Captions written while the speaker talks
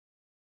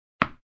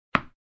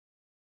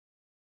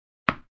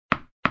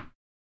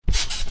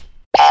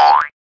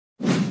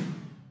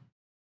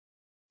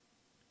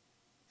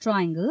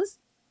Triangles,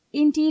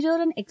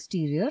 interior and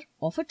exterior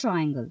of a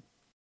triangle.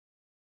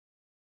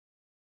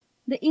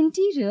 The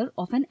interior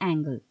of an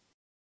angle.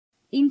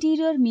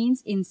 Interior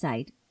means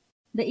inside.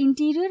 The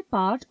interior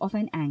part of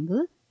an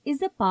angle is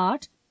the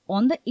part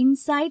on the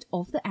inside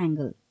of the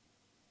angle.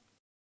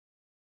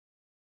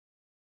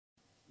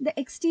 The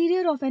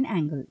exterior of an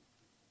angle.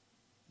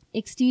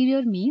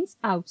 Exterior means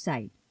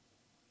outside.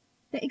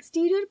 The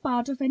exterior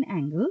part of an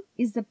angle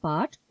is the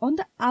part on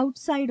the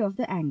outside of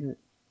the angle.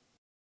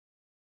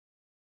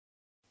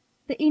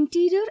 The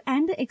interior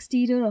and the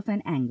exterior of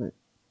an angle.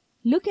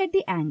 Look at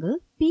the angle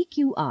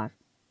PQR.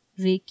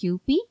 Ray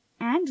QP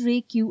and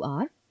ray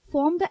QR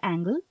form the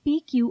angle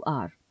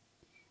PQR.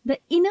 The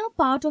inner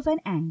part of an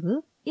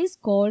angle is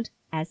called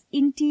as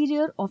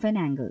interior of an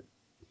angle.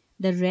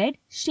 The red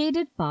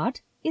shaded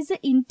part is the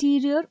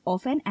interior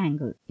of an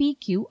angle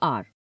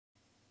PQR.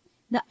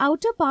 The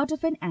outer part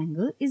of an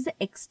angle is the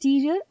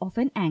exterior of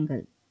an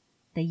angle.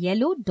 The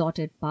yellow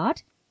dotted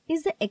part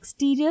is the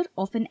exterior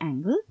of an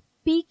angle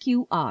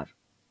PQR.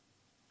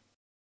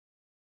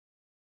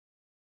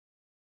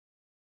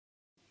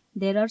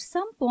 There are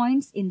some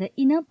points in the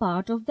inner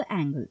part of the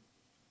angle.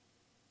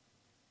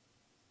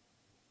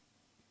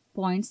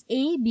 Points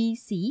A, B,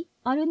 C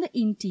are in the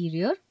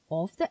interior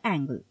of the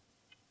angle.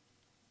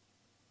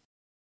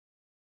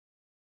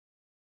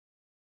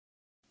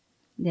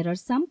 There are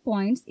some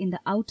points in the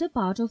outer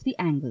part of the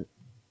angle.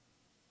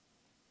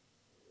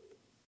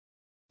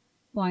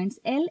 Points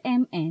L,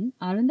 M, N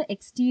are in the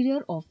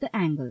exterior of the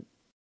angle.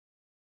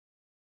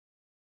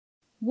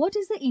 What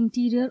is the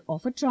interior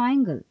of a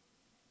triangle?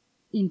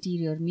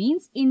 Interior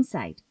means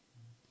inside.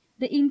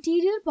 The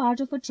interior part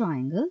of a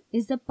triangle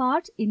is the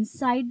part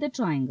inside the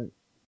triangle.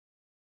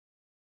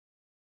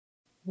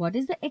 What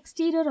is the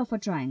exterior of a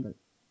triangle?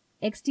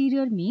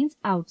 Exterior means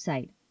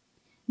outside.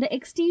 The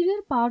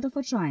exterior part of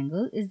a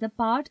triangle is the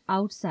part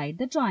outside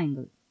the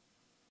triangle.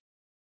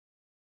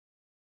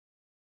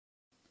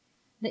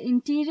 The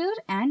interior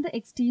and the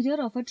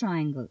exterior of a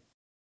triangle.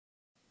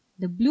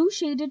 The blue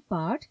shaded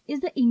part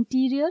is the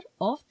interior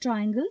of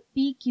triangle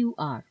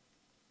PQR.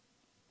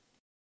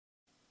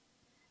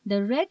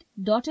 The red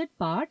dotted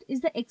part is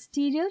the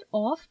exterior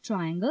of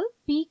triangle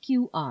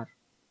PQR.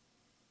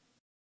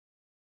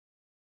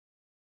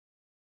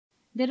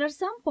 There are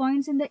some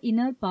points in the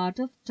inner part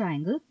of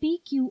triangle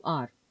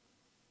PQR.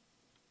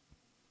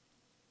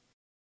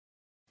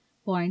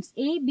 Points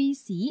A, B,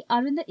 C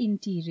are in the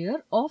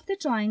interior of the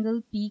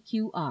triangle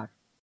PQR.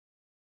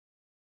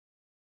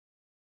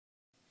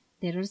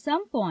 There are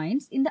some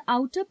points in the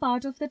outer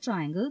part of the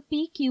triangle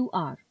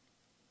PQR.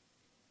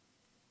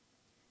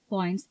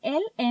 Points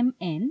L, M,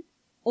 N,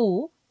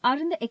 O are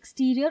in the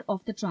exterior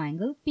of the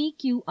triangle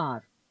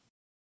PQR.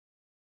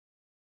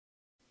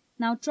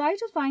 Now try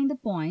to find the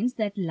points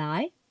that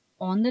lie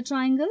on the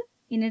triangle,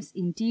 in its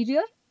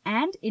interior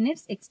and in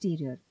its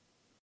exterior.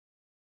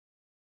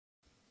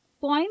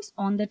 Points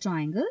on the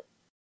triangle.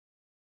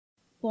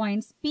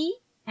 Points P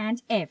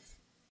and F.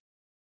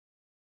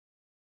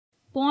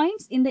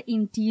 Points in the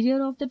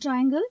interior of the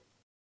triangle.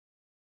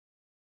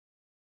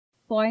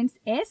 Points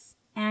S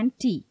and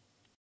T.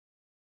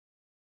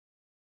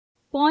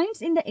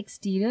 Points in the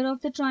exterior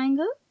of the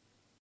triangle.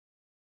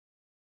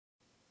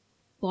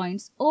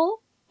 Points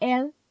O,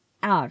 L,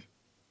 R.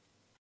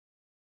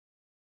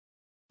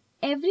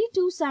 Every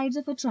two sides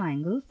of a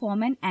triangle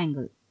form an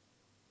angle.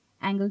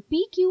 Angle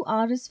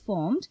PQR is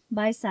formed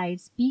by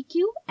sides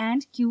PQ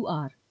and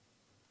QR.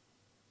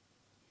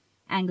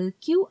 Angle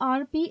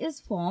QRP is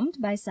formed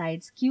by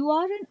sides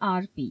QR and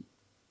RP.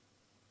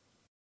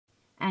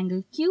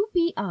 Angle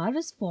QPR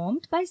is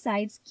formed by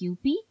sides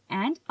QP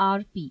and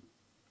RP.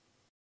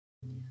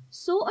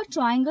 So a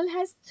triangle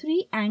has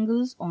three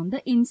angles on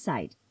the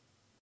inside.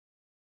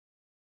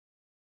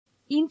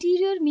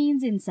 Interior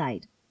means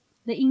inside.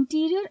 The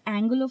interior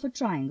angle of a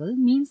triangle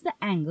means the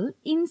angle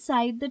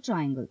inside the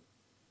triangle.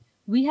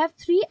 We have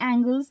three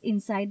angles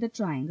inside the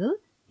triangle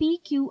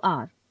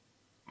PQR.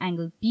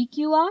 Angle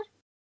PQR,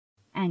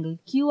 angle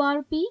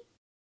QRP,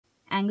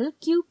 angle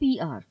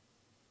QPR.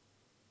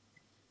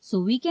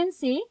 So we can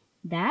say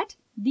that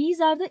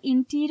these are the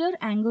interior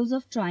angles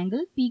of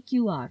triangle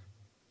PQR.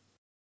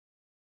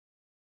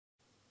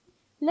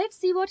 Let's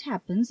see what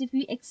happens if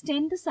we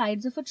extend the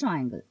sides of a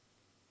triangle.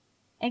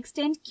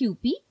 Extend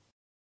QP.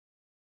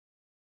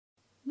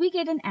 We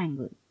get an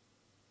angle.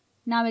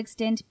 Now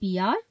extend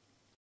PR.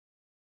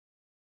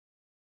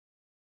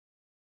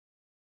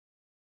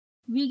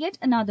 We get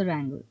another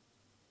angle.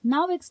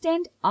 Now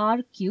extend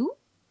RQ.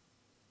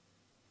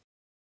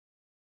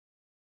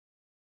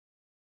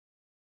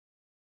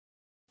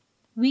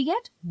 We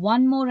get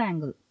one more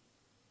angle.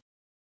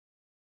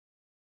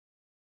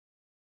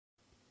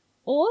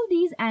 All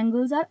these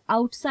angles are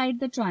outside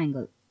the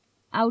triangle.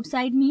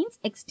 Outside means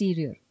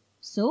exterior.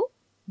 So,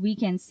 we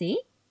can say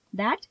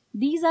that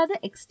these are the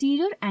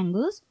exterior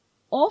angles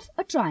of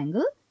a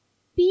triangle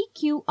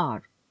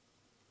PQR.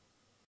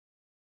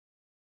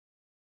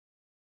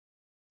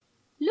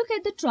 Look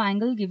at the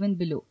triangle given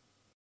below.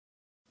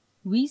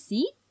 We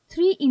see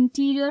three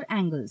interior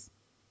angles.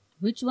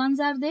 Which ones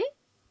are they?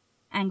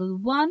 angle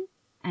 1,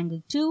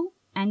 angle 2,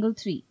 angle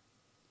 3.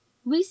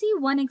 We see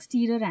one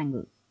exterior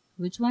angle.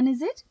 Which one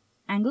is it?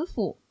 Angle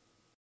 4.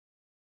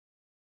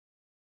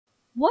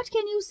 What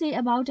can you say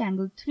about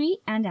angle 3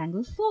 and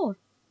angle 4?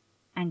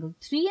 Angle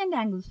 3 and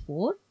angle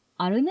 4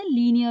 are in a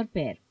linear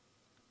pair.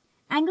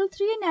 Angle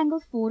 3 and angle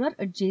 4 are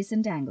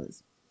adjacent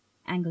angles.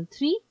 Angle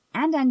 3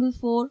 and angle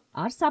 4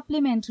 are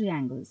supplementary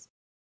angles.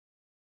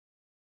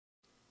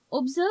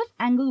 Observe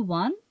angle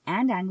 1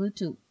 and angle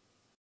 2.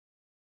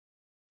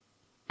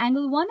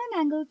 Angle 1 and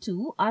angle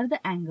 2 are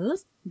the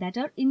angles that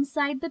are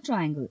inside the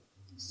triangle,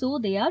 so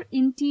they are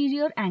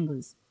interior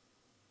angles.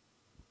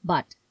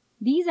 But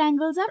these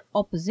angles are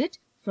opposite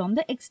from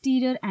the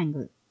exterior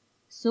angle,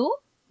 so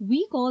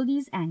we call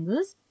these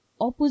angles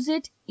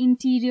opposite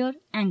interior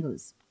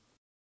angles.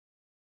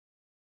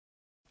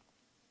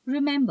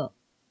 Remember,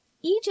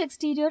 each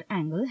exterior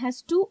angle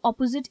has two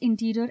opposite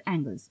interior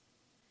angles.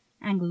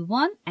 Angle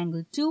 1,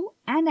 angle 2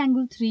 and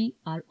angle 3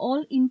 are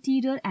all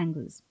interior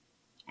angles.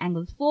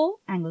 Angle 4,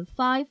 angle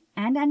 5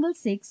 and angle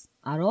 6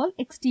 are all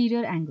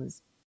exterior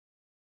angles.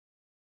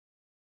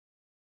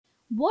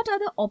 What are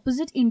the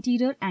opposite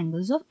interior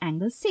angles of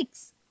angle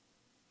 6?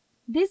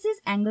 This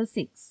is angle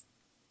 6.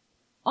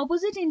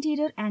 Opposite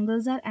interior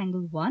angles are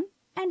angle 1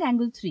 and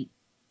angle 3.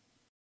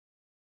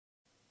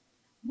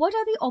 What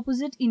are the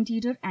opposite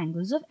interior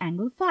angles of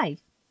angle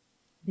 5?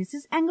 This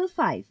is angle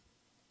 5.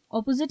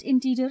 Opposite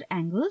interior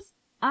angles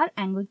are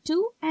angle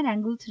 2 and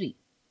angle 3.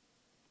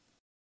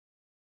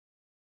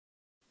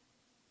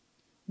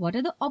 What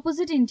are the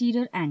opposite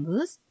interior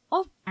angles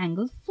of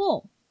angle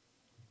 4?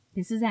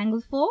 This is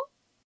angle 4.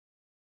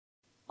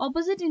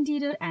 Opposite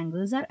interior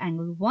angles are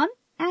angle 1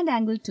 and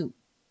angle 2.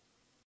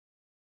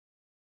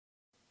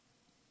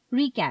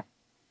 Recap.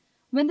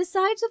 When the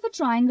sides of a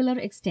triangle are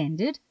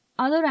extended,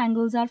 other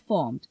angles are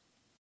formed.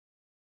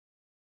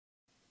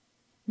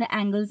 The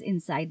angles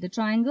inside the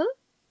triangle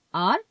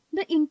are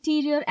the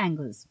interior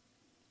angles.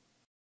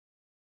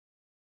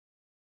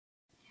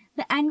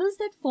 The angles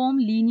that form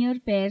linear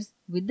pairs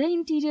with the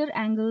interior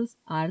angles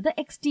are the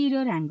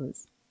exterior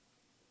angles.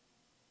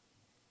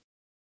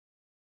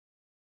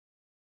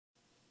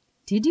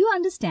 Did you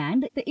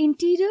understand the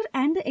interior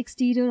and the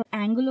exterior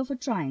angle of a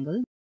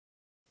triangle?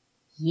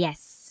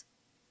 Yes.